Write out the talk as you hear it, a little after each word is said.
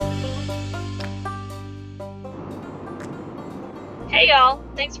Hey y'all,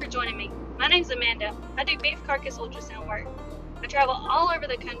 thanks for joining me. My name's Amanda. I do beef carcass ultrasound work. I travel all over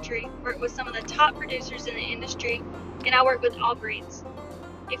the country, work with some of the top producers in the industry, and I work with all breeds.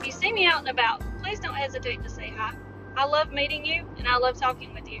 If you see me out and about, please don't hesitate to say hi. I love meeting you and I love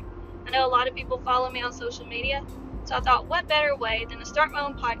talking with you. I know a lot of people follow me on social media, so I thought what better way than to start my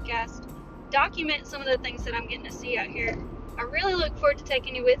own podcast, document some of the things that I'm getting to see out here. I really look forward to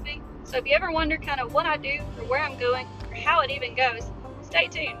taking you with me, so if you ever wonder kind of what I do or where I'm going or how it even goes, stay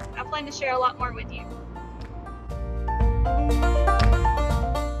tuned. I plan to share a lot more with you.